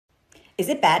Is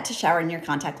it bad to shower in your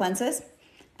contact lenses?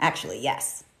 Actually,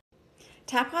 yes.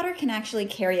 Tap water can actually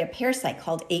carry a parasite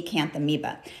called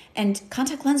acanthamoeba, and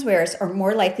contact lens wearers are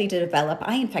more likely to develop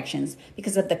eye infections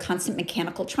because of the constant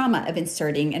mechanical trauma of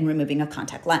inserting and removing a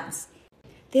contact lens.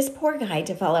 This poor guy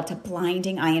developed a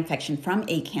blinding eye infection from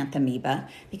acanthamoeba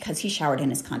because he showered in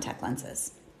his contact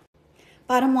lenses.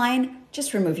 Bottom line,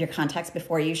 just remove your contacts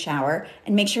before you shower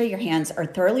and make sure your hands are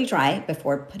thoroughly dry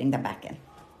before putting them back in.